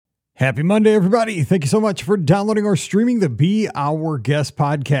Happy Monday, everybody. Thank you so much for downloading or streaming the Be Our Guest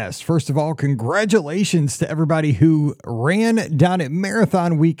podcast. First of all, congratulations to everybody who ran down at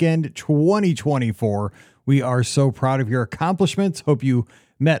Marathon Weekend 2024. We are so proud of your accomplishments. Hope you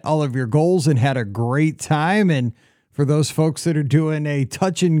met all of your goals and had a great time. And for those folks that are doing a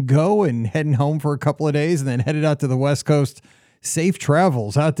touch and go and heading home for a couple of days and then headed out to the West Coast, safe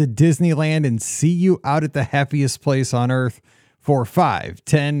travels out to Disneyland and see you out at the happiest place on earth for 5,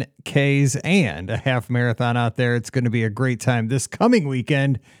 10 Ks and a half marathon out there. It's going to be a great time this coming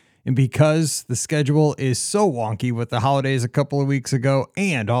weekend. And because the schedule is so wonky with the holidays a couple of weeks ago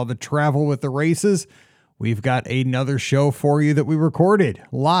and all the travel with the races, we've got another show for you that we recorded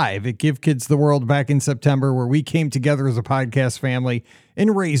live at Give Kids the World back in September, where we came together as a podcast family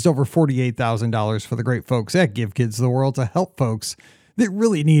and raised over $48,000 for the great folks at Give Kids the World to help folks that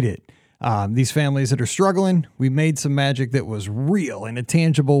really need it. These families that are struggling, we made some magic that was real in a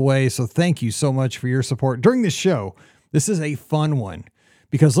tangible way. So thank you so much for your support during this show. This is a fun one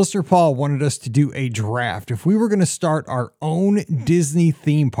because listener Paul wanted us to do a draft. If we were going to start our own Disney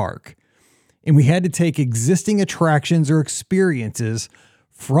theme park and we had to take existing attractions or experiences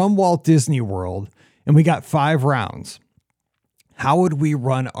from Walt Disney World and we got 5 rounds, how would we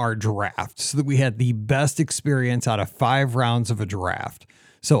run our draft so that we had the best experience out of 5 rounds of a draft?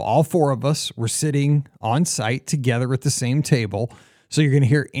 So all 4 of us were sitting on site together at the same table. So you're going to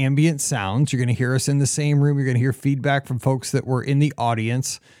hear ambient sounds. You're going to hear us in the same room. You're going to hear feedback from folks that were in the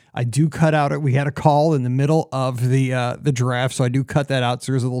audience. I do cut out it. We had a call in the middle of the draft, so I do cut that out.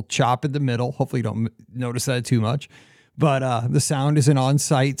 So there's a little chop in the middle. Hopefully you don't notice that too much. But the sound is an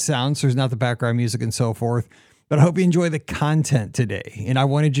on-site sound, so there's not the background music and so forth. But I hope you enjoy the content today. And I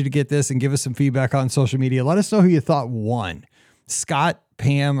wanted you to get this and give us some feedback on social media. Let us know who you thought won. Scott,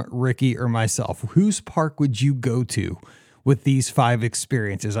 Pam, Ricky, or myself. Whose park would you go to with these 5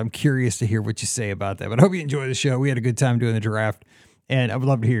 experiences? I'm curious to hear what you say about that. But I hope you enjoy the show. We had a good time doing the draft, and I would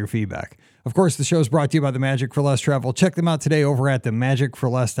love to hear your feedback. Of course, the show is brought to you by The Magic for Less Travel. Check them out today over at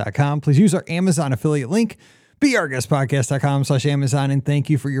themagicforless.com. Please use our Amazon affiliate link, beourguestpodcast.com/Amazon, and thank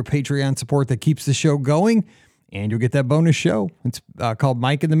you for your Patreon support that keeps the show going. And you'll get that bonus show. It's called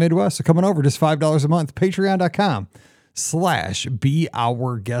Mike in the Midwest. So coming over, just $5 a month, patreon.com/Be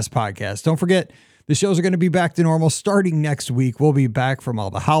Our Guest Podcast. Don't forget, the shows are going to be back to normal starting next week. We'll be back from all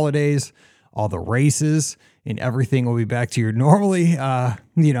the holidays, all the races, and everything will be back to your normally,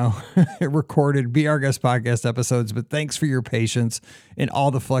 recorded Be Our Guest Podcast episodes. But thanks for your patience and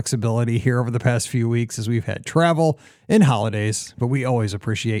all the flexibility here over the past few weeks as we've had travel and holidays. But we always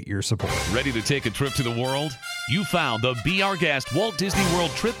appreciate your support. Ready to take a trip to the world? You found the Be Our Guest Walt Disney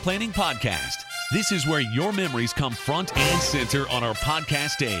World Trip Planning Podcast. This is where your memories come front and center on our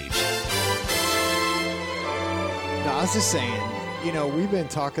podcast stage. Now, I was just saying, we've been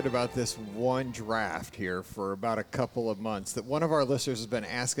talking about this one draft here for about a couple of months that one of our listeners has been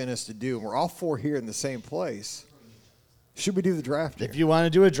asking us to do, and we're all 4 here in the same place. Should we do the draft here? If you want to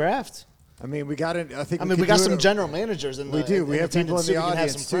do a draft. I mean, we got it. We got some general managers in the We do. We have people in the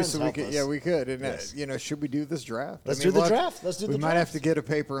audience too, so we could. Yeah, we could. And yes. Should we do this draft? Let's do the draft. We might have to get a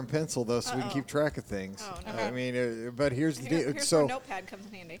paper and pencil though, so we can keep track of things. Oh, no. I mean, but here's the deal. Here's So where notepad comes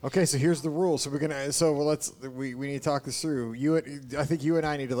in handy. okay, so here's the rules. So we're gonna. So we need to talk this through. I think you and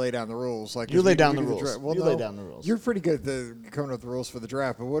I need to lay down the rules. Like you lay down the rules. rules. You lay down the rules. You're pretty good at coming up with the rules for the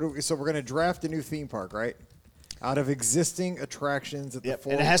draft. But so we're gonna draft a new theme park, right? Out of existing attractions at the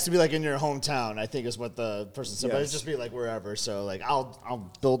 4. And it has to be like in your hometown, I think is what the person said. Yes. But it'd just be like wherever. So like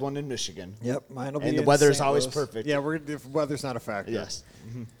I'll build one in Michigan. Yep, mine will be. And the in weather's St. always Louis. perfect. Yeah, if weather's not a factor. Yes.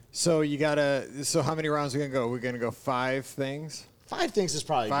 Mm-hmm. So you gotta. So how many rounds are we gonna go? We're gonna go 5 things. 5 things is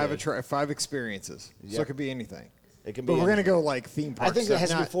probably 5 experiences. Yep. So it could be anything. It can be. But we're gonna go like theme parks. I think it has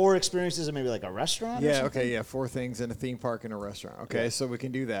to be 4 experiences and maybe like a restaurant. Yeah. Or something. Okay. Yeah. 4 things in a theme park and a restaurant. Okay. Yeah. So we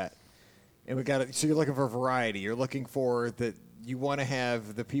can do that. And we got it. So you're looking for variety. You're looking for that. You want to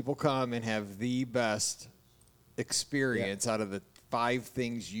have the people come and have the best experience out of the 5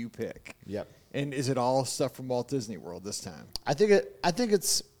 things you pick. Yep. And is it all stuff from Walt Disney World this time? I think it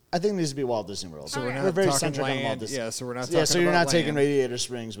needs to be Walt Disney World. So Okay. we're very talking centric on Walt land. Disney. Yeah. So we're not. Yeah. So you're not taking land. Radiator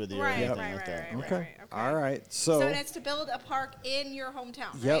Springs with you or Right, anything right, like that. right, Okay. right. All right. So it's to build a park in your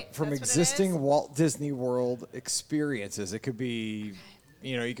hometown, right? Yep, from That's what it existing is? Walt Disney World experiences. It could be,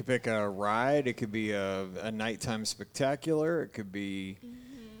 you could pick a ride. It could be a nighttime spectacular. It could be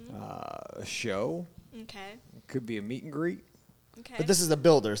a show. Okay. It could be a meet and greet. Okay. But this is the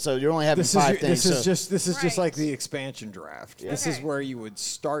builder, so you're only having 5 things. This is just like Right. the expansion draft. Yeah. This is Okay. where you would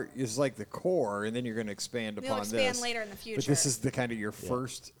start. Is like the core, and then you're going to expand You'll upon expand this. later in the future. But this is the kind of your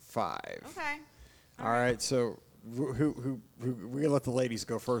first 5. Okay. All right. So we let the ladies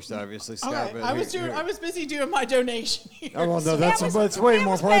go first, obviously, Scott. Okay, But I was busy doing my donation here. Oh, well, no, that's way Pam more was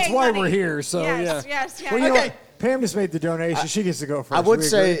important. That's paying why money. we're here. So Yes, yeah. yes. Well, you know Okay. what? Pam just made the donation. She gets to go first. I would We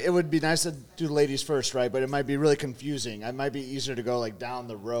say agree? it would be nice to do ladies first, right? But it might be really confusing. It might be easier to go like down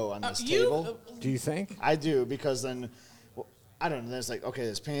the row on this table. Do you think? I do, because then, well, I don't know. Then it's like, okay,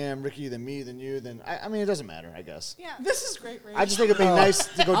 there's Pam, Ricky, then me, then you, then I mean, it doesn't matter, I guess. Yeah. This is great, Rachel. I just think it'd be nice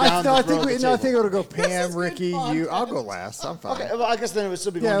to go down I the think row we, of the no, I table. think it'll go This Pam, is Ricky, good you. I'll content. go last. I'm fine. Okay, well, I guess then it would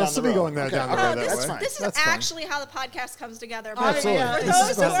still be Yeah, going it'll down still the be row. going down Okay, the row okay, that that's way. fine. This is That's fine. actually how the podcast comes together. Absolutely. For This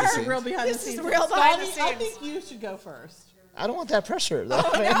is those who behind the are, scenes. real behind This the is scenes. real behind the Scotty, I scenes. think you should go first. I don't want that pressure, though.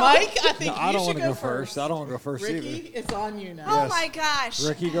 Mike, I think No, I you don't should want to go first. I don't want to go first Ricky, either. it's on you now. oh Yes. my gosh.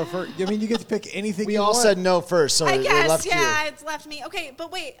 Ricky, go first. I mean, you get to pick anything We you all want. said no first, so I it guess, left yeah, you. it's left me. Okay,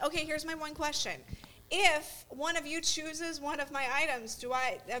 but wait. Okay, here's my one question. If one of you chooses one of my items,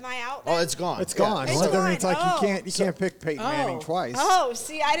 am I out Oh, then? it's gone. It's Yeah. gone. It's Well, I mean, gone. it's like Oh. you can't pick Peyton Manning twice. Oh,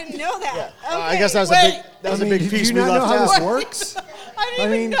 see, I didn't know that. Yeah. Okay. I guess that was Wait. a big did piece you we not know left how out. this works? I didn't I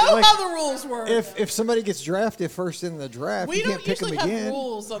even mean, know like, how the rules work. If somebody gets drafted first in the draft, we you don't can't pick them usually have again.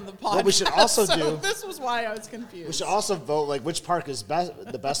 rules on the podcast. What we should also so do- This was why I was confused. We should also vote like which park is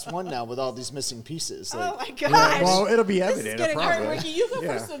the best one now with all these missing pieces. Like, Oh my gosh. Well, it'll be This is evident. getting All right, Probably. Ricky, you go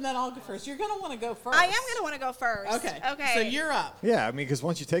Yeah. first, and then I'll go first. You're gonna want to go first. I am going to want to go first. Okay. Okay. So you're up. Yeah, I mean, because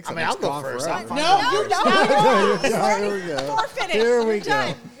once you take I something, mean, I'll it's go gone first. forever. I'm fine. No, No, you're no, not. Yeah, here we go. Forfeited. Here we You're go.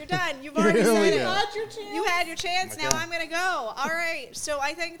 done. You're done. You've already Here we said go. it. Had your chance. You had your chance. Now Okay. I'm going to go. All right. So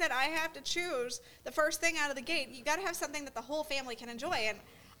I think that I have to choose the first thing out of the gate. You got to have something that the whole family can enjoy. And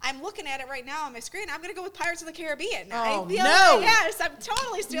I'm looking at it right now on my screen. I'm going to go with Pirates of the Caribbean. Oh, I feel no. like, yes, I'm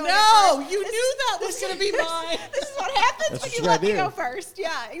totally stealing it No, first. you This knew is- that was this going to be is- mine. This is what happens That's when what you you let me gotta go do. first.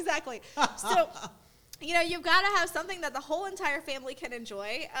 Yeah, exactly. So, you know, you've got to have something that the whole entire family can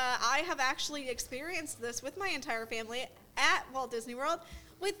enjoy. I have actually experienced this with my entire family at Walt Disney World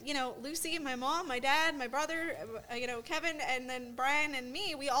with, you know, Lucy, my mom, my dad, my brother, you know, Kevin, and then Brian and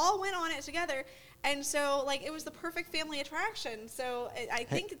me. We all went on it together. And so, like, it was the perfect family attraction. So I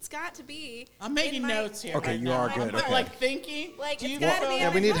think it's got to be. I'm making in my- notes here. Okay, right you now. are good, I'm okay. like thinking. Like, do it's you gotta be Yeah,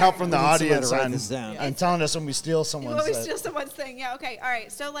 in we my need help from the We need somebody to audience write on, this down. on telling us when we steal You someone's. always steal someone's thing. Yeah. Okay. All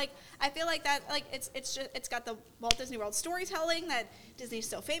right. So like, I feel like that. Like, it's got the Walt Disney World storytelling that Disney's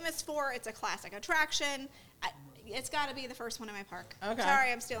so famous for. It's a classic attraction. It's got to be the first one in my park. Okay.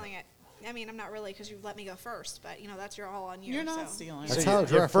 Sorry, I'm stealing it. I mean, I'm not really because you let me go first, but you know that's all on you. You're not so. stealing. That's So how your, a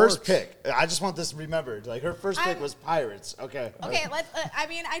your draft first works. pick. I just want this remembered. Like her first pick I'm- was Pirates. Okay. Okay, I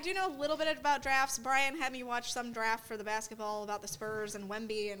mean, I do know a little bit about drafts. Brian had me watch some draft for the basketball about the Spurs and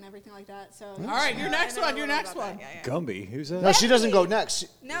Wemby and everything like that. So, All right, your next I know one. a Your little next bit about one. that, yeah. Gumby, who's that? No, she doesn't go next.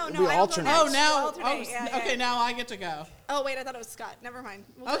 No, We no, I don't go alternate. next. Oh, We'll now. alternate, yeah, Okay, yeah. now I get to go. Oh wait, I thought it was Scott. Never mind.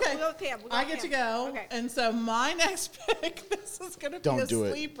 We'll Okay. We'll go with Pam. We'll go I with get to Pam. go. Okay. And so my next pick, this is going to be Don't a do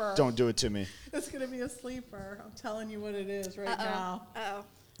sleeper. it. Don't do it to me. It's going to be a sleeper. I'm telling you what it is right now. Uh-oh.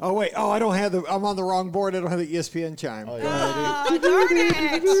 Oh wait. Oh, I don't have the. I'm on the wrong board. I don't have the ESPN chime. Oh, Go yeah. ahead. Oh, darn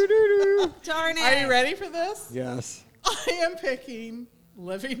it. Darn it. Are you ready for this? Yes. I am picking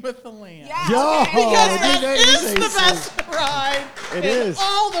Living with the Land. Yeah. Yo, okay. Because dude, that that is is the a best ride It in is.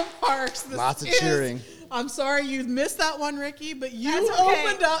 all the parks. This Lots of is- cheering. I'm sorry you missed that one, Ricky, but you That's okay.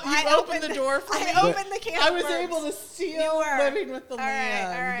 opened up. You I opened the door for me. I opened the can I of was worms. able to You steal were. Living with the All right,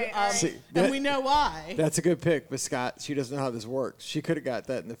 Land. all right, all right. See, And that- we know why. That's a good pick, but Scott, she doesn't know how this works. She could have got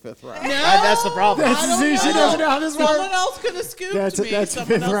that in the fifth round. No, That's the problem. I don't See, she know. doesn't know how this Someone works. else could have scooped That's me. a Someone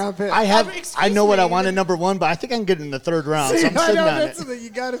fifth else- round pick. I know what I Excuse want me. in number one, but I think I can get it in the third round. See, So I'm I sitting know on that's it. something you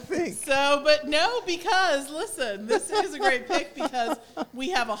got to think. So, but no, because listen, this is a great pick because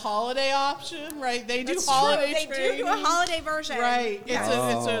we have a holiday option, right? They do That's holiday true. They do a training. holiday version. Right. It's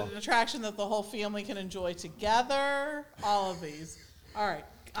Oh. an attraction that the whole family can enjoy together. All of these. All right.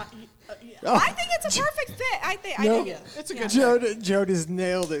 Oh, I think it's a perfect fit. I think. I No. do. Yeah, it's a good Joe just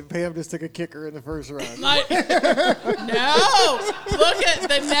nailed it. Pam just took a kicker in the first round. No, look at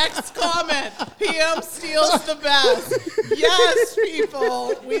the next comment. PM steals the best. Yes,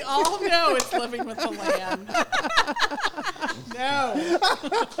 people. We all know it's Living with the Land. No.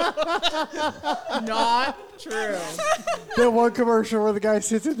 Not true. That one commercial where the guy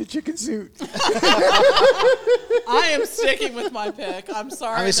sits in the chicken suit. I am sticking with my pick. I'm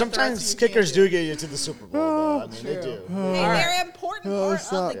sorry. I mean, that the sometimes rest of you kickers can't do get you to the Super Bowl. Though. I mean, they True. do. Hey, right. they're an important part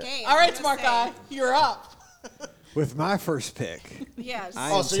stop. of the game. All right, I'm smart just saying. guy. You're up. With my first pick, Yes.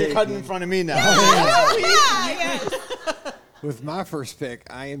 I- Oh, so you're cutting in front of me now. yeah, yes. with my first pick,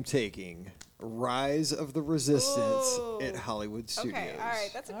 I am taking Rise of the Resistance Ooh. at Hollywood Studios. Okay, all right,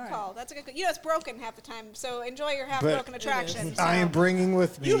 that's a good All right. call. That's a good. It's broken half the time, so enjoy your But half-broken attraction. I am bringing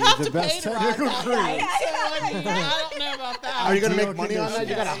with me You have the to pay best to ride technical that crew. ride, so I mean, I don't know about that. Are you going to Ideal make money on that?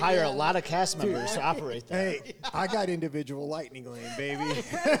 You got to conditions. hire a lot of cast members to operate that. Hey, I got individual lightning lane, baby.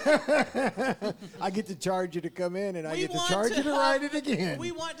 I get to charge you to come in, and I get to charge you to ride it again.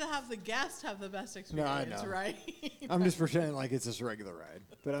 We want to have the guest have the best experience, know. right? I'm just pretending like it's just a regular ride,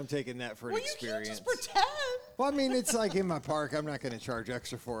 but I'm taking that for an Well, you experience. can't just pretend. Well, I mean, it's like in my park. I'm not going to charge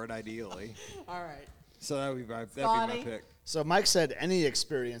extra for it, ideally. All right. So that'd be my Scotty? pick. So Mike said any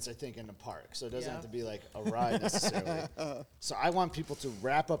experience, I think, in the park. So it doesn't Yeah. have to be like a ride necessarily. So I want people to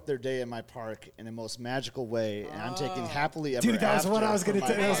wrap up their day in my park in the most magical way, and I'm taking happily ever Dude, that was after what I was for going to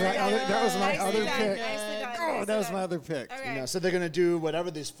my tell. That was my Nicely other done, pick. nicely done, Oh, nicely that was done. my other pick. Okay. You know, so they're going to do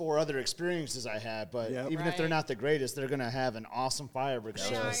whatever these 4 other experiences I had, but Yep. even if they're Right. not the greatest, they're going to have an awesome fireworks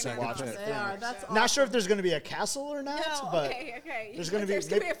They show are to gonna watch be with awesome. They are. family. That's Not sure if there's going to be a castle or not, No, but okay. there's going to be There's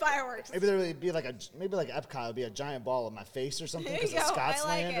gonna be a fireworks. Maybe there would be like Epcot would be a giant ball of my face or something There because you it's go. I Scotsland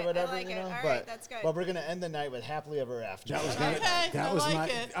like or it. I whatever, like you it. know. All right, but that's good. but we're gonna end the night with happily ever after. That was Okay, that I was like my.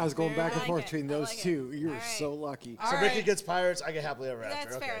 it. I was going back and Very forth like between it. I those like it. two. You All were right. so lucky. All So right. Ricky gets pirates, I get happily ever after.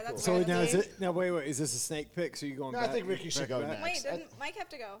 That's Okay, fair, cool. that's So Right. now is it? Now wait. Is this a snake pick? So you going No, back? I think Ricky should back go to back? next. Wait, didn't Mike have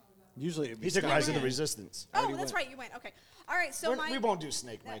to go? Usually it'd be He took Scott. Rise of the Resistance. Oh, that's right. You went. Okay. All right. So We Mike. won't do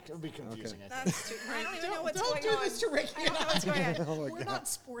Snake, Mike. It'll be confusing. I think. That's too. I don't even know what's Don't going do on. this to Ricky. I don't know what's going on. Oh my We're God. not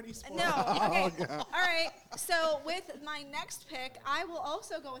sporty sport. No. Oh, Okay. All right. So with my next pick, I will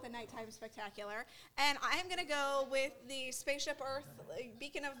also go with a nighttime spectacular, and I'm gonna go with the Spaceship Earth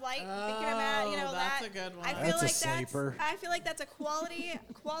Beacon of Light, Beacon of Matt. You know Oh, that's that. a good one. I feel That's a like sleeper. I feel like that's a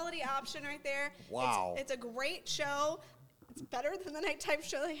quality option right there. Wow. It's a great show. It's better than the nighttime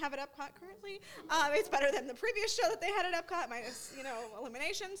show they have at Epcot currently. It's better than the previous show that they had at Epcot, minus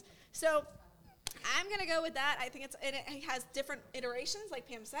eliminations. So I'm gonna go with that. I think it has different iterations, like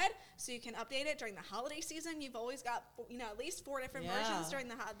Pam said, so you can update it during the holiday season. You've always got at least 4 different Yeah. versions during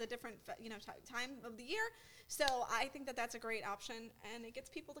the different time of the year. So I think that that's a great option, and it gets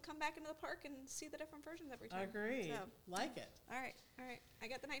people to come back into the park and see the different versions every time. Agreed. So, Like it. all right. I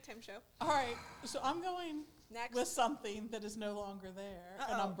got the nighttime show. All right. So I'm going Next. with something that is no longer there,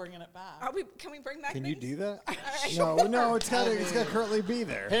 and Uh-oh. I'm bringing it back. Can we bring back? Can you things? do that? right. No. It's got to currently be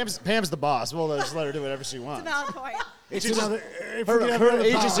there. Pam's the boss. We'll just let her do whatever she wants. It's a valid point. It's She just- another. if we Her, have her another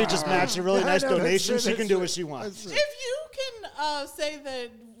agency power just hour. matched a really I nice know, that's donation. it, She can that's do it. what she wants. That's If it. you can say that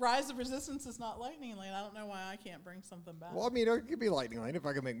Rise of Resistance is not Lightning Lane, I don't know why I can't bring something back. Well, I mean, it could be Lightning Lane if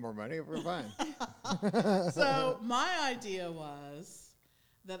I can make more money. We're fine. So my idea was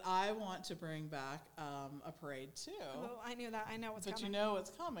that I want to bring back a parade too. Oh, I knew that. I know what's But coming. you know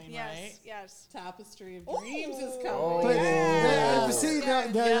it's coming, Yes. right? Yes. Tapestry of Dreams is Ooh. coming. But Yes. see, now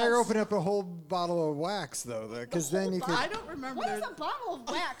Yes. they're opening up a whole bottle of wax, though, because then you could I don't remember. What is their- a bottle of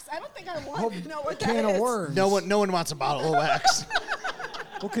wax? I don't think I whole want to know what can that of is. worms. No one wants a bottle of wax.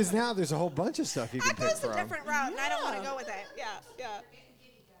 Well, because now there's a whole bunch of stuff you I can pick chose a from. different route, and I don't want to Yeah. go with it.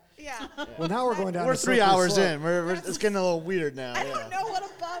 Yeah. Well, now we're going down. We're a 3 slippery hours slope. in. It's getting a little weird now. I Yeah. don't know what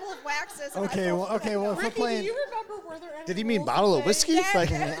a bottle of wax is. and I Okay, don't well, think I know. if we're Ricky, playing. do you remember were there any Did he mean rules bottle of today? whiskey? There, Like-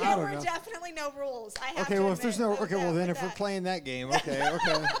 there I don't were know. definitely no rules. I have Okay, to well, if there's no. admit, Okay, well, then with if we're that. playing that game, okay, all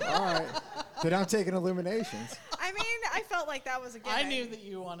right. Then I'm taking Illuminations. I mean, I felt like that was a good. I knew that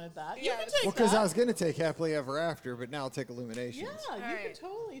you wanted that. You Yes. can take Well, because that. I was going to take Happily Ever After, but now I'll take Illuminations. Yeah, you right. can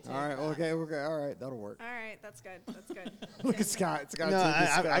totally take All right, that. well, okay, all right, that'll work. All right, that's good. That's good. Look at Scott. Scott No,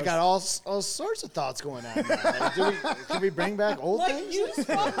 taking I got all sorts of thoughts going on. Now. Like, can we bring back old Like things? you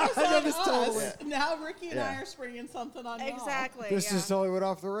sprung this I know on this us. totally. Now Ricky and I Yeah. are springing something on y'all. Exactly. This yeah. just totally went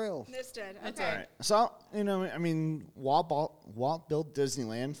off the rails. This did. That's Okay. all right. So, I mean, Walt built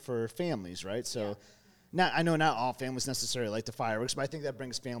Disneyland for families, right? So, I know not all families necessarily like the fireworks, but I think that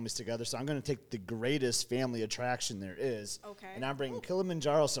brings families together. So I'm going to take the greatest family attraction there is. Okay. And I'm bringing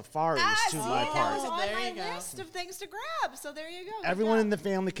Kilimanjaro safaris to see, my that park. was on There my you go. list of things to grab. So there you go. Good Everyone job. in the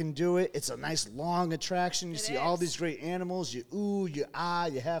family can do it. It's a nice long attraction. You It see all is. these great animals. You ooh, you ah,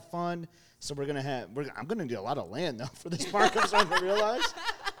 you have fun. So I'm gonna do a lot of land though for this park. I'm starting to realize.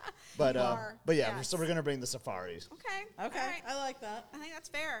 But are, but yeah, yes. so we're gonna bring the safaris. Okay. Okay, All right. I like that. I think that's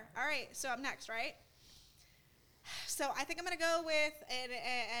fair. All right, so I'm next, right? So I think I'm gonna go with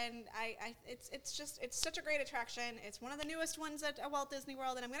it's such a great attraction. It's one of the newest ones at Walt Disney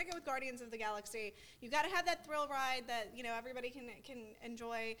World, and I'm gonna go with Guardians of the Galaxy. You got to have that thrill ride that everybody can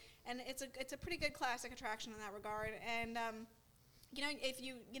enjoy, and it's a pretty good classic attraction in that regard. And if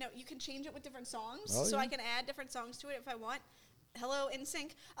you can change it with different songs, Oh, so yeah. I can add different songs to it if I want. hello in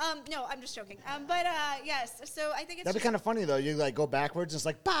sync. No, I'm just joking. But yes, so I think it's That'd be just- kind of funny though. You like go backwards, and it's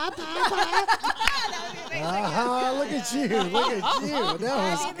like ba ba ba. that would be amazing. Look at you. Look at you.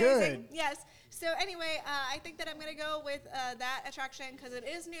 That was That'd be amazing. good. Yes. So anyway, I think that I'm going to go with that attraction because it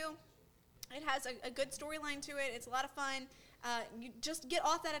is new. It has a good storyline to it. It's a lot of fun. You just get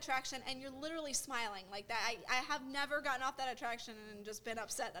off that attraction and you're literally smiling like that. I have never gotten off that attraction and just been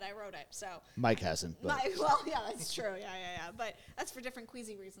upset that I rode it. So Mike hasn't. But. well, yeah, that's true. Yeah. But that's for different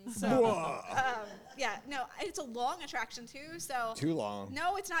queasy reasons. So yeah, no, it's a long attraction too. So Too long.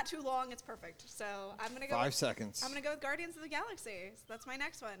 No, it's not too long. It's perfect. So I'm gonna go 5 with, seconds. I'm gonna go with Guardians of the Galaxy. So that's my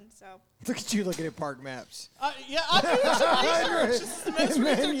next one. So Look at you looking at park maps. Yeah, I'm doing some research. This is the most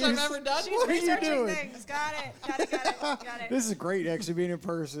research I've ever done. she's What are you researching doing? things. Got it. This is great, actually, being in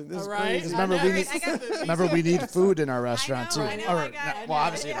person. This is All right. crazy. Remember, I we know. need, I got the remember we need food in our restaurant know, too. I know, Or, I got it. well,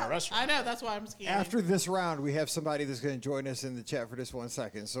 obviously in our restaurant. I know, that's why I'm scared. After this round, we have somebody that's going to join us in the chat for just 1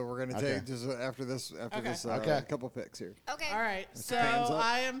 second. So we're going to Okay. take just after this Okay. a couple picks here. Okay. All right, so hands up.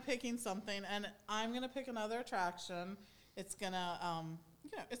 I am picking something, and I'm gonna pick another attraction. It's gonna,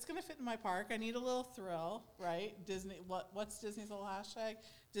 it's gonna fit in my park. I need a little thrill, right? Disney. What's Disney's little hashtag?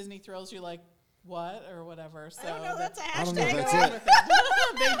 Disney thrills you like what or whatever. So I don't know. That's a I don't know if hashtag. that's it.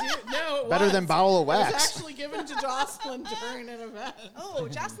 they do. No, it Better was. than bowel of It was wax. actually given to Jocelyn during an event. Oh,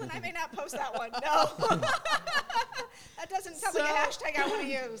 Jocelyn, I may not post that one. No. That doesn't sound like a hashtag I want to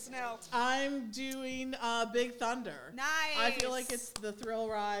use. No. I'm doing Big Thunder. I feel like Nice. it's the thrill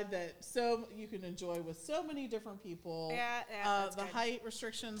ride that so you can enjoy with so many different people. Yeah, that's the good. height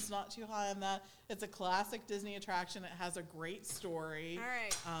restrictions not too high on that. It's a classic Disney attraction. It has a great story. All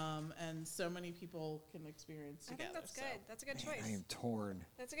right. And so many people can experience I together. think that's good. That's a good choice. I am torn.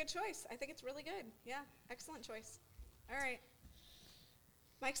 That's a good choice. I think it's really good. Yeah. Excellent choice. All right.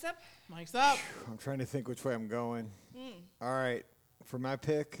 Mike's up. Mike's up. I'm trying to think which way I'm going. All right. For my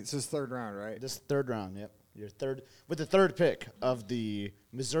pick, it's this third round, right? This third round, yep. Your third with the third pick of the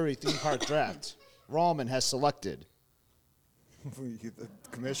Missouri theme park draft. Rallman has selected. The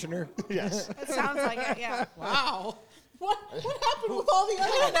commissioner? Yes. It sounds like it. Yeah. Wow. What happened with all the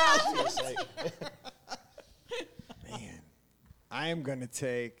other announcements? Man. I am going to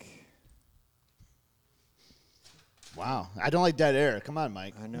take. Wow. I don't like dead air. Come on,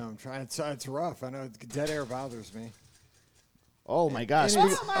 Mike. I know. I'm trying. It's rough. I know. Dead air bothers me. Oh my gosh. It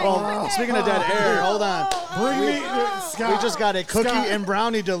is- Speaking of dead air, hold on. Bring me. We just got a cookie and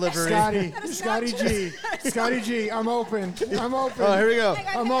brownie delivery. Scotty G. Scotty G. I'm open. I'm open. Oh, here we go.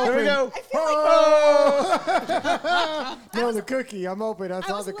 I'm I open. Here we go. feel like No, the cookie. I'm open. I I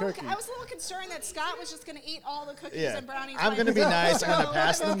saw was, the a little, cookie. I was a little concerned that Scott was just going to eat all the cookies Yeah. and brownies. I'm by going to be himself. nice. I'm going to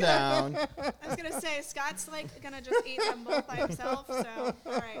pass them down. I was going to say, Scott's like going to just eat them both by himself. So,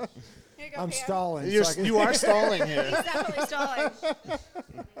 all right. Here you go, I'm Pam. stalling. You're, so I can- you are stalling here. He's definitely stalling.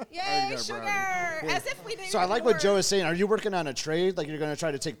 Yay, got a sugar! brownie. As if we didn't. So I like work. what Joe is saying. Are you working on a trade? Like you're going to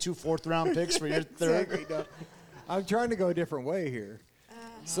try to take 2 fourth-round picks for your third? Exactly, no. I'm trying to go a different way here.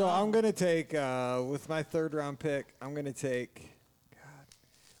 So I'm going to take, with my third round pick, I'm going to take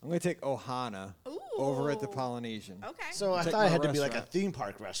Ohana over at the Ooh. Polynesian. Okay. So I Take thought my it had to be like a restaurant. theme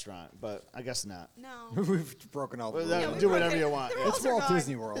park restaurant, but I guess not. no. We've broken all the Well, rules. that- we do broke whatever it. you want. The Yeah. rules It's are Walt gone.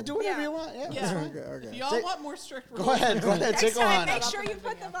 Disney World. Do whatever Yeah. you want. Yeah. Yeah. that's fine. Okay, If okay. y'all Take- want more strict rules, Go ahead. Next Take time, on. make sure you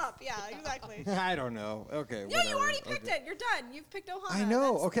put them up. Yeah, exactly. I don't know. Okay. Yeah, you whatever. already picked Okay. it. You're done. You've picked Ohana. I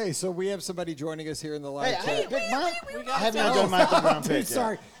know. That's- Okay, so we have somebody joining us here in the live Hey, I chat. picked mine. we I got have not Joe. done my third round pick yet.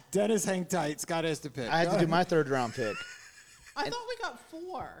 Sorry, Dennis, hang tight. Scott has to pick. I had to do my third round pick. I thought we got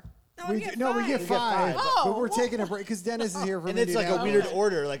 4. No, We we get, get no, we five. get get five. five. But we're Oh, taking a break because Dennis is here from And it's like a Indianapolis. weird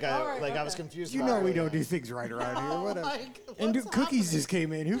order. Like All right, I was okay. confused. You about know we it. don't do things right around here. Whatever. Like, And what's cookies happening? just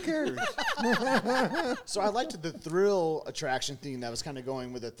came in. Who cares? So I liked the thrill attraction theme that was kind of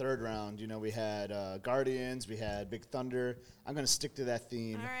going with the third round. You know, we had Guardians, we had Big Thunder. I'm going to stick to that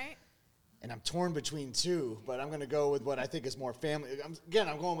theme. All right. And I'm torn between two, but I'm going to go with what I think is more family.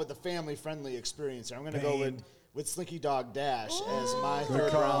 I'm going with the family-friendly experience here. I'm going to go with Slinky Dog Dash as my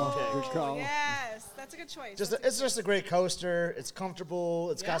third round pick. Good call. Yes, that's a good choice. It's just a great coaster. It's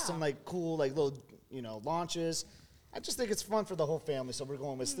comfortable. It's got Yeah. some like cool like little launches. I just think it's fun for the whole family. So we're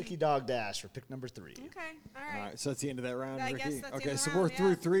going with Slinky Dog Dash for pick number 3. Okay. All All right. right, so that's the end of that round, I Ricky. guess that's the Okay, end of the so round, we're through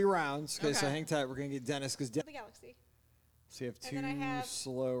yeah. 3 rounds. Okay, so Okay. hang tight. We're gonna get Dennis because The Galaxy. so you have And then I 2 have-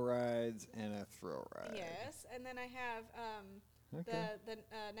 slow rides and a thrill ride. Yes, and then I have Okay. the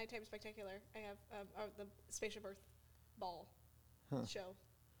nighttime spectacular. I have the Spaceship Earth ball show,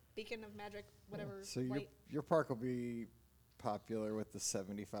 Beacon of Magic, whatever. So white. your park will be popular with the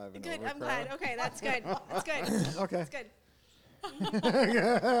 75 and Good. over I'm glad. crowd. Okay, that's good. That's good. Okay. That's good.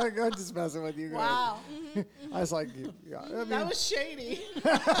 I'm just messing with you guys. Wow. I was like, yeah, I mean, That was shady.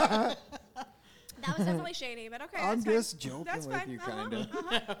 That was definitely shady, but okay. I'm that's just fine. joking That's with fine. you, kind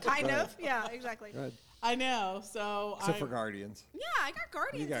of. Kind of. Yeah, exactly. Go ahead. I know. So Except for Guardians. Yeah, I got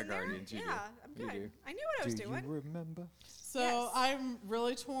Guardians. You got in there. Guardians, you do. Yeah, I'm You good. do. I knew what I was Do doing. you remember? So Yes. I'm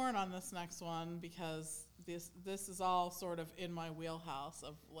really torn on this next one because this is all sort of in my wheelhouse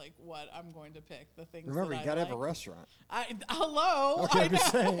of like what I'm going to pick. The things. Remember, that you got to I have a like. restaurant. Hello. Okay, I I'm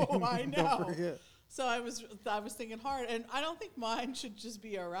just know. saying. I Don't know. forget. So I was thinking hard, and I don't think mine should just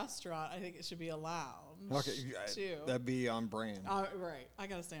be a restaurant. I think it should be a lounge. Okay, too. that'd be on brand. Right. I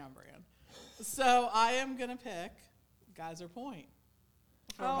gotta stay on brand. So I am gonna pick Geyser Point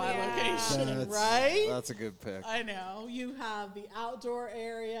for my location. Right? That's a good pick. I know. You have the outdoor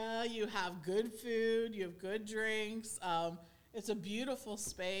area. You have good food. You have good drinks. It's a beautiful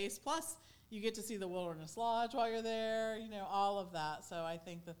space. Plus, you get to see the Wilderness Lodge while you're there. You know, all of that. So I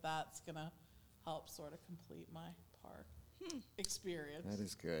think that that's gonna help sort of complete my park experience. That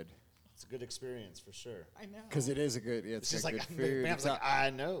is good. It's a good experience for sure. I know. Because it is a good, yeah, it's It's got just good like, food. Pam's It's like, I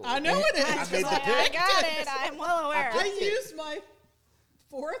know. I know it is. I made the I pick. got it. I'm well aware. I used my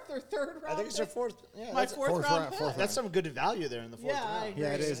fourth or third round. I think it's your pick. fourth. Yeah, My that's, fourth round. pick. that's some good value there in the fourth Yeah, I round. agree.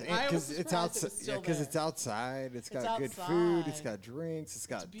 Yeah, it is. I was Because it's surprised it outside. was Yeah, still because there. it's outside. It's got good outside. food. It's got drinks. It's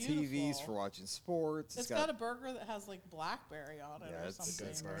got It's TVs beautiful. for watching sports. It's got a burger that has like blackberry on it Yeah, or it's a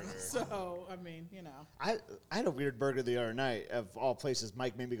something. good burger. So I mean, you know. I had a weird burger the other night. Of all places,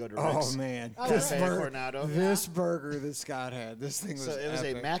 Mike made me go to Oh Rick's. man, Oh, this, really? burger, Coronado? this burger that Scott had, this thing was. So it was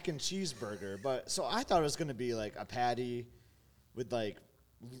a epic. mac and cheese burger, but so I thought it was going to be like a patty with like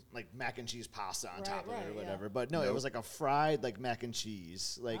mac and cheese pasta on top of it or right, whatever. yeah. But no, it Nope. was like a fried like mac and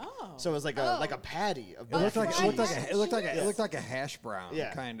cheese, like Oh. so it was like a patty of It looked like mac and cheese. it looked like a hash brown.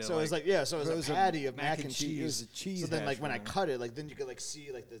 Yeah, kind of. so it was like so it was a patty of mac and It cheese. was a cheese. So then like hash when I brown. cut it, like then you could like see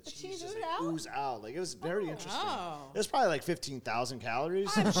like the cheese cheese just ooze like out? ooze out. Like it was very interesting. Oh. It was probably like 15,000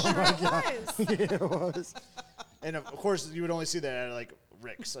 calories, I'm sure it was. Yeah, it was. and of course you would only see that at like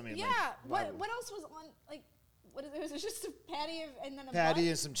Rick's. I mean, Yeah. like, What else was on? Like, what is it? Was it just a patty and then a patty bun?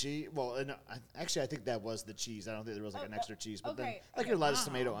 and some cheese. Well, and actually, I think that was the cheese. I don't think there was like an extra cheese, but then okay. like your lettuce,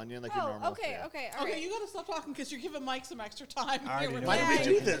 tomato, onion, like your normal. okay, yeah. okay, all Okay, right. you gotta stop talking because you're giving Mike some extra time. I already know. Why Yeah, did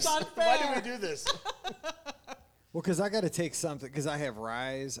we do It's this? unfair. Why did we do this? Well, because I got to take something. Because I have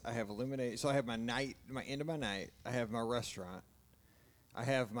Rise, I have Illuminate. So I have my end of my night. I have my restaurant. I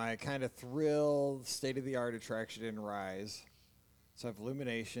have my kind of thrill, state of the art attraction in Rise. So I have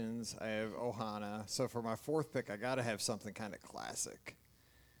Illuminations. I have Ohana. So for my fourth pick, I got to have something kind of classic,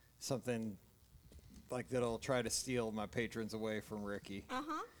 something like that'll try to steal my patrons away from Ricky.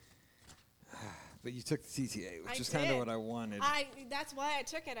 But you took the TTA, which I is kind of did. what I wanted. That's why I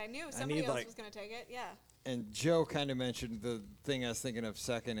took it. I knew somebody need, else like- was going to take it. Yeah. And Joe kind of mentioned the thing I was thinking of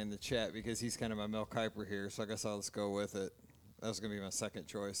second in the chat because he's kind of my Mel Kiper here, so I guess I'll just go with it. That was going to be my second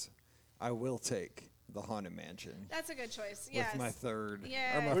choice. I will take the Haunted Mansion That's a good choice. Yes. with my third.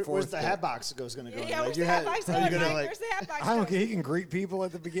 Yeah. Or my Where's fourth the pick. hat box going to go? Yeah, in? yeah, Like, where's you the hat had- box are you going, gonna Mike? like? Where's the hat box I don't going? care. He can greet people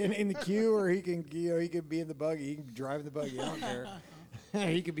at the beginning in the queue, or he can, he can be in the buggy. He can drive the buggy. I don't care.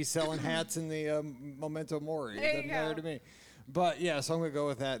 He could be selling hats in the Memento Mori. There It you doesn't matter go. to me. But yeah, so I'm gonna go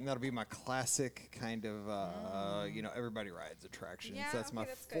with that, and that'll be my classic kind of, everybody rides attraction. Yeah, So that's my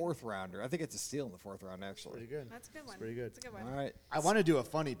okay, that's good. fourth rounder. I think it's a steal in the fourth round, actually. Pretty good. That's a good one. pretty good. That's a good one. All right. I want to do a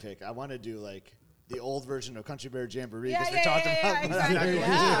funny pick. I want to do like the old version of Country Bear Jamboree Yeah, because yeah, we talked yeah, about. yeah, but I'm not exactly. going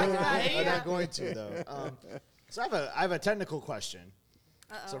Yeah, to. right. I'm not going to though. So I have a technical question.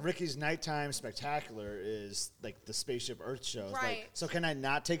 So Ricky's Nighttime Spectacular is like the Spaceship Earth show. It's Right. Like, so can I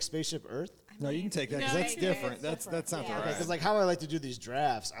not take Spaceship Earth? No, you can take that because No, that's you can. different. It's That's different. not Yeah. the Okay, right. because like how I like to do these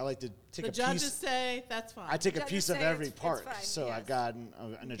drafts, I like to take The a judges piece. say that's fine. I take a Judges piece of say every it's park. fine, So yes. I've got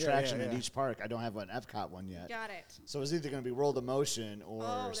an attraction yeah. in each park. I don't have an Epcot one yet. Got it. So it's either going to be World of Motion or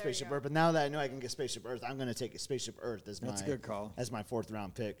Oh, there you Spaceship go. Earth. But now that I know I can get Spaceship Earth, I'm going to take Spaceship Earth as That's my a good call. as my fourth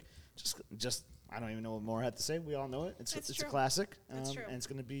round pick. Just I don't even know what more I have to say. We all know it. It's That's a true. classic. That's true. And it's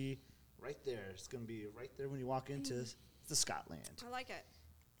going to be right there. It's going to be right there when you walk into the Scotland. I like it.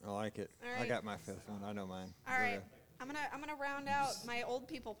 I like it. All I right. got my fifth one. I know mine. All right. I'm gonna round out my old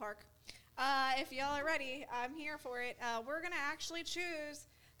people park. If y'all are ready, I'm here for it. We're gonna actually choose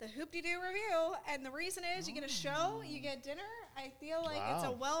the Hoop-de-Doo review, and the reason is you get a show, you get dinner. I feel like it's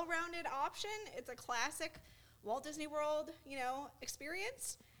a Wow. well-rounded option. It's a classic Walt Disney World,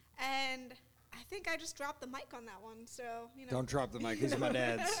 experience, and I think I just dropped the mic on that one. So Don't drop the mic. These are my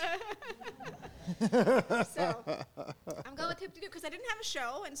dad's. So I'm going with Hoop-de-Doo because I didn't have a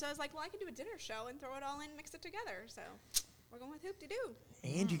show, and so I was like, well, I could do a dinner show and throw it all in, mix it together. So We're going with Hoop-de-doo.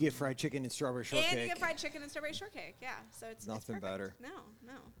 And you get fried chicken and strawberry shortcake. And you get fried chicken and strawberry shortcake. Yeah, so it's Nothing perfect. better.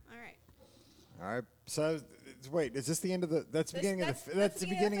 No. All right. All right. So wait, is this the end of the? That's the beginning of the. That's the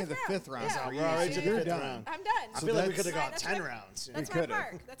beginning of the fifth round. Yeah. So We're already to the fifth done. round. I'm done. I feel like we that's- could have gone That's 10 my- rounds. That's We my coulda.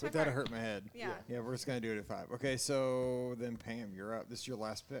 mark. That's my But that'd mark. hurt my head. Yeah. Yeah, we're just gonna do it at 5. Okay, so then Pam, you're up. This is your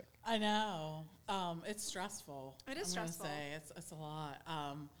last pick. I know. It's stressful. It is I'm gonna stressful. say it's a lot.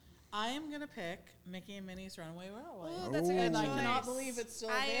 I am gonna pick Mickey and Minnie's Runaway Railway. Ooh, that's a good And I choice. cannot believe it's still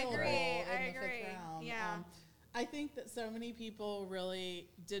I available agree. in I the agree. fifth round. Yeah. I think that so many people really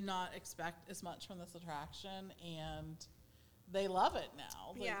did not expect as much from this attraction, and they love it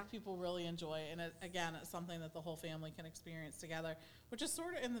now. Like, Yeah. people really enjoy it, and again, it's something that the whole family can experience together, which is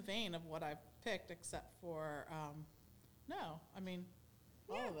sort of in the vein of what I've picked, except for all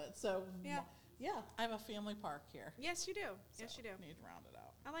Yeah. of it. So Yeah. yeah, I have a family park here. Yes, you do. Yes, So you do. Need to round it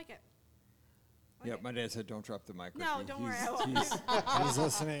out. I like it. Yep, my dad said don't drop the mic. No, Ricky. don't worry, I won't. He's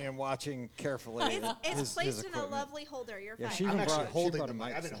listening and watching carefully. It's his placed in a equipment. lovely holder. You're Yeah, fine. she I'm even actually brought- she holding brought the a mic.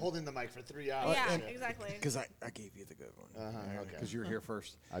 mic, I've been so- holding the mic for 3 hours. Yeah, and- exactly. Because I gave you the good one. Okay. Because you were here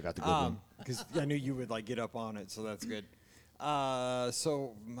first. I got the good one. Because I knew you would like get up on it, so that's good.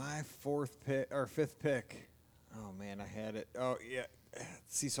 So my fifth pick. Oh man, I had it. Oh yeah.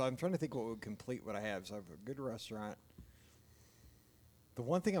 See, so I'm trying to think what would complete what I have. So I have a good restaurant. The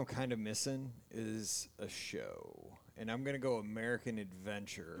one thing I'm kind of missing is a show, and I'm gonna go American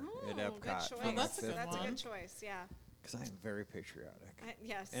Adventure at Ooh, Epcot. good choice. for my that's a fifth good That's a one. good choice. Yeah. Because I am very patriotic.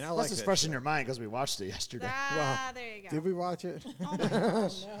 Yes. And I Plus, like it's that fresh show. in your mind because we watched it yesterday. There you go. Did we watch it?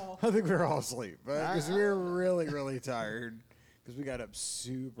 No. I think we were all asleep, because we were really, really tired. Because we got up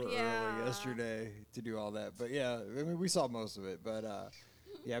super Yeah. early yesterday to do all that. But yeah, I mean, we saw most of it. But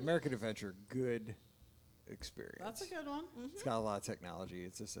yeah, American Adventure, good experience. That's a good one. It's got a lot of technology.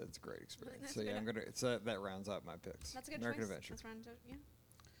 It's a great experience. That's So yeah, good. that rounds out my picks. That's a good American choice. Adventure. That's round two, yeah.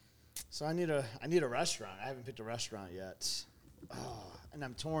 So I need a restaurant. I haven't picked a restaurant yet. And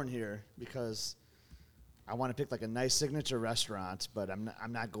I'm torn here because I want to pick like a nice signature restaurant, but I'm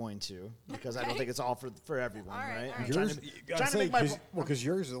not going to because I don't Okay. think it's all for everyone, All right, right? all I'm right. trying Yours, to, you trying gotta to say, make my because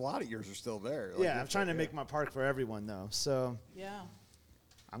yours, a lot of yours are still there. Like, yeah, I'm it's trying to like, make my park for everyone though. So Yeah.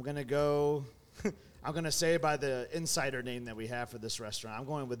 I'm gonna go. I'm gonna say by the insider name that we have for this restaurant. I'm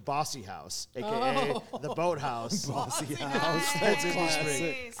going with Bossy House, aka the Boathouse. Bossy House. House. That's That's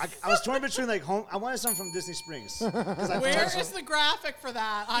classic. I was torn between like home. I wanted something from Disney Springs. 'Cause I Where tried is some- the graphic for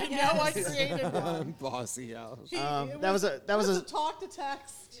that? I know I created one. Bossy House. that was a talk to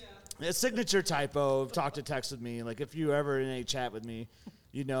text. a signature typo. Talk to text with me. Like if you ever in a chat with me,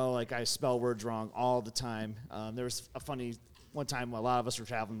 you know, like I spell words wrong all the time. There was a funny one time a lot of us were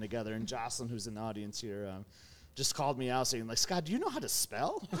traveling together, and Jocelyn, who's in the audience here, just called me out saying, like, Scott, do you know how to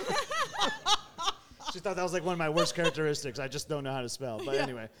spell? She thought that was like one of my worst characteristics. I just don't know how to spell. But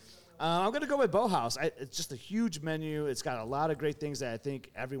anyway, I'm going to go with Bow House. It's just a huge menu. It's got a lot of great things that I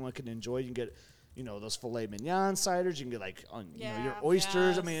think everyone can enjoy. You can get, you know, those filet mignon ciders. You can get like you know, your Yeah.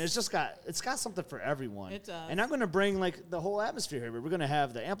 oysters. I Yes. mean, it's got something for everyone. It does. And I'm going to bring like the whole atmosphere here. We're going to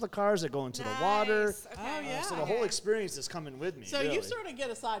have the amplicars that go into the water. Nice. Okay. Oh, yeah. So the whole experience is coming with me. So really. you sort of get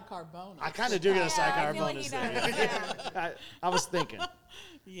a sidecar bonus. I kind of do get a I sidecar feel like bonus he there. does, yeah. I was thinking.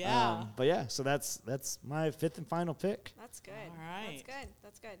 Yeah. But yeah, so that's my fifth and final pick. That's good. All right.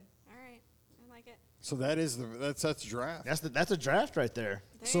 That's good. All right. I like it. So that's the draft. That's a draft right there.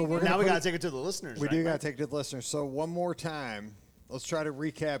 So you we're go. gonna Now we put got it- to take it to the listeners. We right, do got Mike? to take it to the listeners. So one more time, let's try to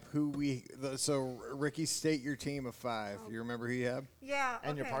recap who so Ricky, state your team of 5. You remember who you have? Yeah.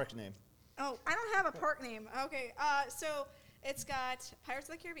 And your okay. park name. Oh, I don't have a park name. Okay. So it's got Pirates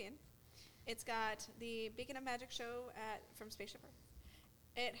of the Caribbean. It's got the Beacon of Magic show from Spaceship Earth.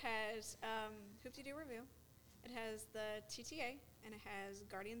 It has Hoop-de-Doo Review. It has the TTA, and it has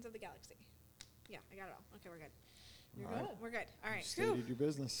Guardians of the Galaxy. Yeah, I got it all. Okay, we're good. You're All right. good. We're good. All right. Stated your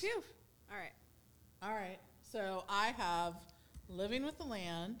business. Phew. All right. All right. So I have Living with the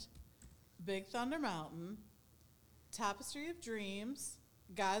Land, Big Thunder Mountain, Tapestry of Dreams,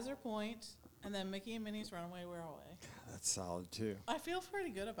 Geyser Point, and then Mickey and Minnie's Runaway Railway. That's solid too. I feel pretty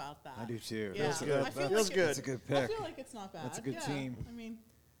good about that. I do too. Yeah. That's good. I feel Feels like good. That's a good I pick. feel like it's not bad. That's a good Yeah. team. I mean,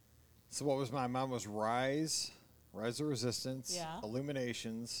 So what was mine? Mine was Rise of Resistance, Yeah.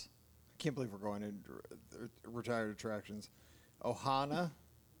 Illuminations. I can't believe we're going to retired attractions. Ohana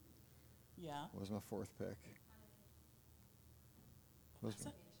yeah. was my 4th pick. Was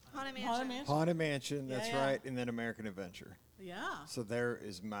Haunted Mansion. Haunted Mansion. Haunted Mansion, Yeah, that's yeah. right, and then American Adventure. Yeah. So there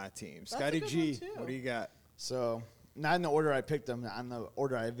is my team. That's a Scotty good G, one, too. what do you got? So not in the order I picked them, on the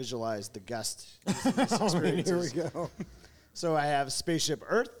order I visualized the guest Here we experiences. go. So I have Spaceship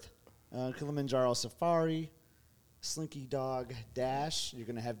Earth, Kilimanjaro Safari, Slinky Dog Dash. You're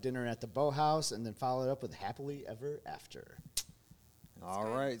going to have dinner at the Bow House and then follow it up with Happily Ever After. All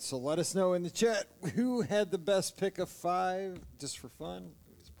right, so let us know in the chat who had the best pick of 5, just for fun.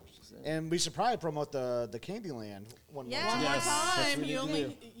 Just push this in. And we should probably promote the Candyland one more Yeah. time. One more Yes, that's time. what You we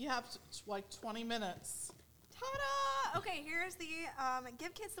do. you have like 20 minutes. Ta-da! Okay, here's the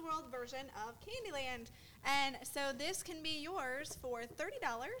Give Kids the World version of Candyland. And so this can be yours for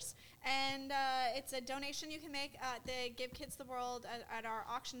 $30. And it's a donation you can make at the Give Kids the World at our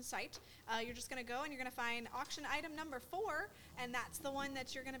auction site. You're just going to go and you're going to find auction item number 4. And that's the one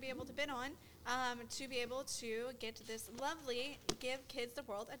that you're going to be able to bid on to be able to get this lovely Give Kids the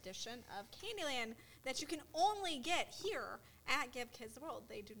World edition of Candyland that you can only get here at Give Kids the World.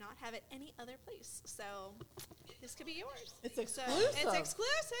 They do not have it any other place. So this could be yours. It's So exclusive. it's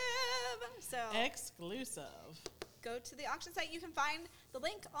exclusive. So Exclusive. go to the auction site. You can find the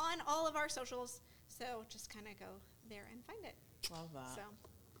link on all of our socials. So just kind of go there and find it. Love that. So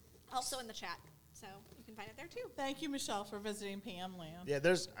also in the chat. So you can find it there too. Thank you, Michelle, for visiting Pam Land. Yeah,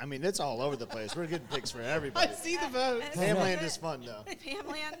 it's all over the place. We're getting picks for everybody. I see the vote. Pamland is fun, though.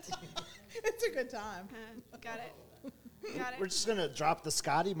 Pamland. It's a good time. Got it. Got We're it. just going to drop the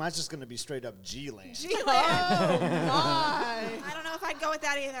Scotty. Mine's just going to be straight up G-Land. G-Land. Oh, my. I don't know if I'd go with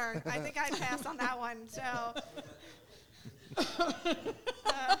that either. I think I'd pass on that one. So,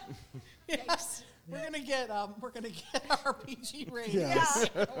 yikes. We're gonna get our PG rating. Yes.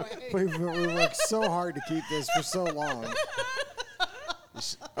 We worked so hard to keep this for so long.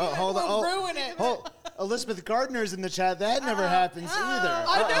 Oh, hold on. We'll Oh, ruin it. oh, Elizabeth Gardner's in the chat. That never happens either.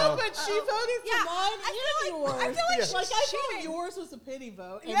 I know, Uh-oh. but she voted Yeah, for mine and yours. I feel like she's I thought cheating. yours was a pity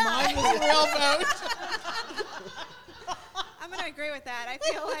vote and Yeah. mine was a real vote. I'm going to agree with that. I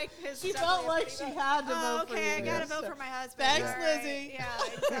feel like his She felt like she had to vote for okay, I you. got to vote for my husband. Thanks, All right. Lizzie. Yeah,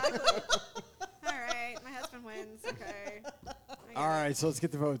 exactly. All right, my husband wins. Okay. All right, so let's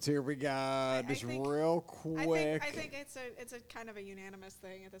get the votes here. We got just think- real quick. I think it's a kind of a unanimous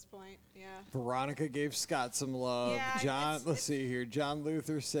thing at this point. Yeah. Veronica gave Scott some love. Yeah, John, let's see here. John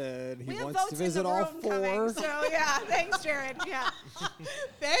Luther said he We have wants votes to visit in the all room 4. coming, so yeah, thanks, Jared. Yeah.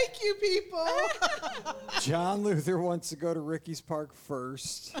 Thank you, people. John Luther wants to go to Ricky's Park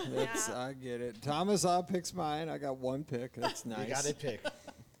first. That's Yeah. I get it. Thomas picks mine. I got 1 pick. That's nice. You got to pick.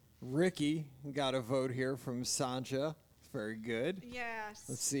 Ricky got a vote here from Sancha. Very good. Yes.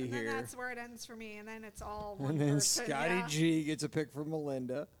 Let's see and here. Then that's where it ends for me, and then it's all one And then person. Scotty yeah. G gets a pick from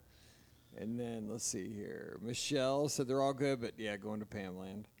Melinda. And then let's see here. Michelle said they're all good, but yeah, going to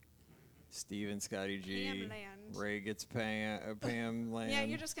Pamland. Steven, Scotty G. Pamland. Ray gets Pamland. Yeah,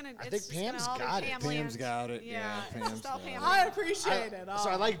 you're just gonna. I It's think just Pam's gonna all got be it. Pamland. Pam's got it. Yeah, it's Pam's just all got it. Pamland. I appreciate it. So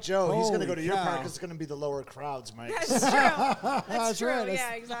I like Joe. He's going to go to Holy your cow. park because it's going to be the lower crowds, Mike. That's true. That's That's true. right.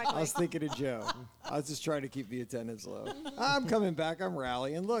 Yeah, exactly. I was thinking of Joe. I was just trying to keep the attendance low. I'm coming back. I'm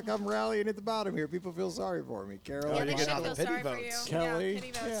rallying. Look, I'm rallying at the bottom here. People feel sorry for me. Carol, Oh, yeah, you're they getting should all feel the pity sorry for you. votes. Kelly. Yeah,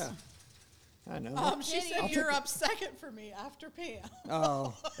 pity votes. Yeah. I know. She said I'll you're up second for me after Pam.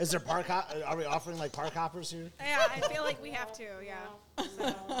 Oh, Is there are we offering like park hoppers here? Yeah, I feel like we have to. Yeah.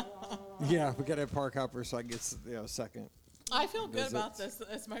 yeah. We got to have park hopper, so I get second. I feel good about Visits. this.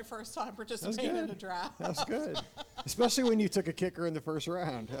 It's my first time participating in good. a draft. That's good. Especially when you took a kicker in the first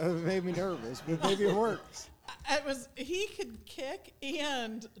round. It made me nervous, but maybe it works. He could kick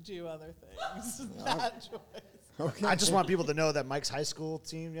and do other things. That choice. Okay. I just want people to know that Mike's high school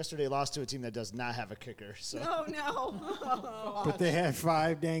team yesterday lost to a team that does not have a kicker. So Oh no. But they had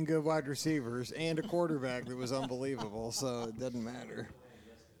 5 dang good wide receivers and a quarterback that was unbelievable, so it doesn't matter.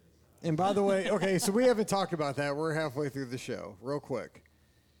 And by the way, okay, so we haven't talked about that. We're halfway through the show. Real quick.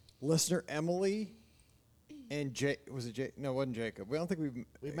 Listener Emily and was it Jake? No, it wasn't Jacob. We don't think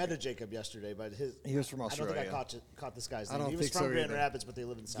we met a Jacob yesterday, but he was from I don't Australia. think I caught this guy's I name. don't He was think from so Grand either. Rapids, but they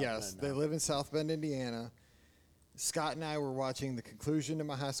live in South Yes, Bend they now. live in South Bend, Indiana. Scott and I were watching the conclusion to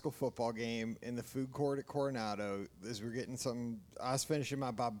my high school football game in the food court at Coronado as we're getting some. I was finishing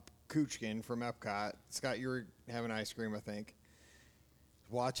my Bob Kuchkin from Epcot. Scott, you were having ice cream, I think.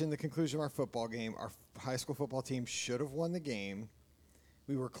 Watching the conclusion of our football game, our high school football team should have won the game.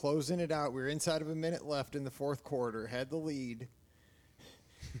 We were closing it out. We were inside of a minute left in the fourth quarter, had the lead.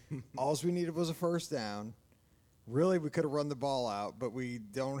 All we needed was a first down. Really, we could have run the ball out, but we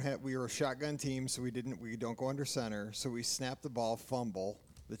were a shotgun team, so we don't go under center. So we snap the ball, fumble.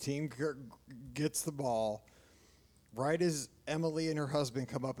 The team gets the ball. Right as Emily and her husband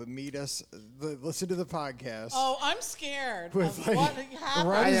come up and meet us, listen to the podcast. Oh, I'm scared. With, Of like, what happened?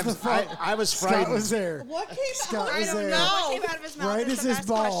 right I was Scott frightened. was there. What came Scott out? was I don't there. know. What came out of his mouth Right is as the his best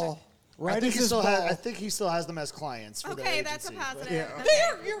ball. question. Right as his ball. I think he still has them as clients. For the Okay, that's a agency. positive. Yeah.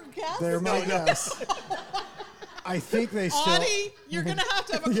 They're your guests. They're my guests. I think they still. Audie, you're going to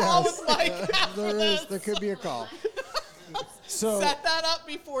have a call with Mike after this. There could be a call. So set that up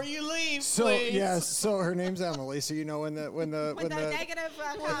before you leave, so please. yes, so her name's Emily. So you know when the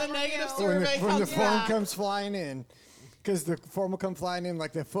negative survey when the comes form back. comes flying in, because the form will come flying in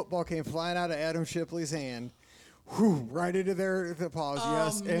like the football came flying out of Adam Shipley's hand, right into their paws. Oh,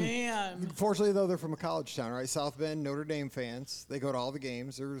 yes, man. and fortunately though they're from a college town, right? South Bend, Notre Dame fans. They go to all the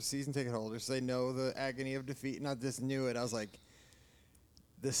games. They're season ticket holders. They know the agony of defeat, and I just knew it. I was like,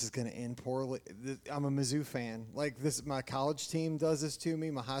 this is going to end poorly. I'm a Mizzou fan. Like this, my college team does this to me.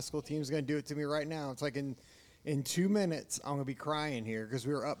 My high school team's going to do it to me right now. It's like in 2 minutes, I'm going to be crying here because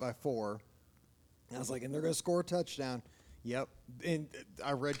we were up by 4. And I was like, and they're going to score a touchdown. Yep. And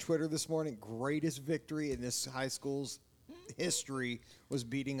I read Twitter this morning. Greatest victory in this high school's history was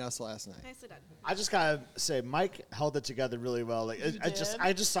beating us last night. Nicely done. I just gotta say, Mike held it together really well. Like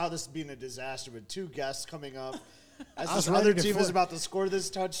I just saw this being a disaster with 2 guests coming up. As this other team is about to score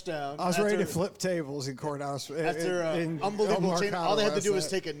this touchdown. I was ready to flip tables in courthouse. After unbelievable change, all they had to do was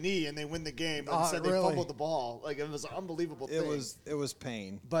take a knee and they win the game. But instead, they fumbled the ball. Like it was an unbelievable thing. It was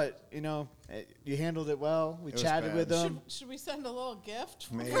pain. But you handled it well. We chatted with them. Should we send a little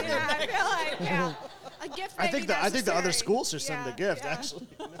gift? Maybe. Yeah, I feel like a gift. I think the other necessary. schools should send a gift. Yeah. Actually,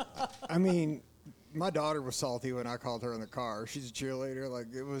 I mean, my daughter was salty when I called her in the car. She's a cheerleader. Like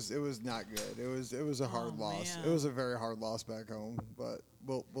it was not good. It was a hard loss. Man. It was a very hard loss back home. But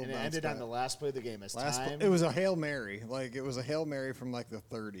we'll and it bounce ended back. on the last play of the game as time. It was a Hail Mary. Like it was a Hail Mary from like the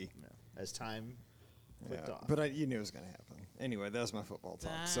 30. As time flicked off. But you knew it was going to happen. Anyway, that's my football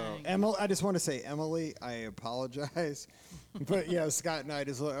talk. Dang. So Emily, I just want to say, Emily, I apologize. But yeah, Scott and I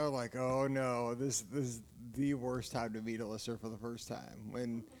just are like, oh no, this is the worst time to meet a listener for the first time.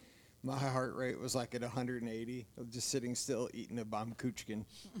 When my heart rate was like at 180, just sitting still eating a bamkuchkin.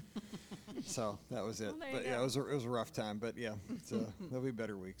 So that was it. Well, there you But go. yeah, it was a rough time. But yeah, there'll be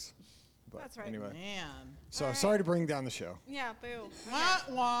better weeks. But That's right. Anyway, Man. so All right. sorry to bring down the show. Yeah, boo. Wah,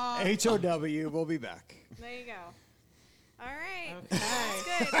 wah. HOW, we'll be back. There you go. All right. Okay. That's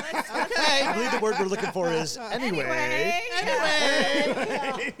good. Let's I believe the word we're looking for is anyway.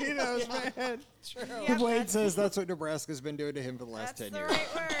 Anyway. He knows, man. Yep, Wade says that's what Nebraska's been doing to him for the last that's 10 the years. right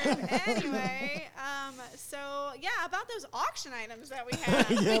word. Anyway, so yeah, about those auction items that we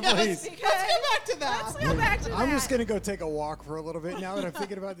have. Yeah, please. Because Let's go back to that. Let's go back to that. I'm just going to go take a walk for a little bit now that I'm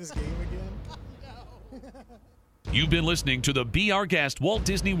thinking about this game again. You've been listening to the Be Our Guest Walt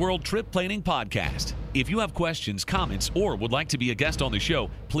Disney World Trip Planning Podcast. If you have questions, comments, or would like to be a guest on the show,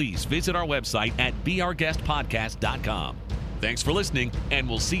 please visit our website at beourguestpodcast.com. Thanks for listening, and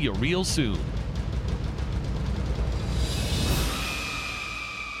we'll see you real soon.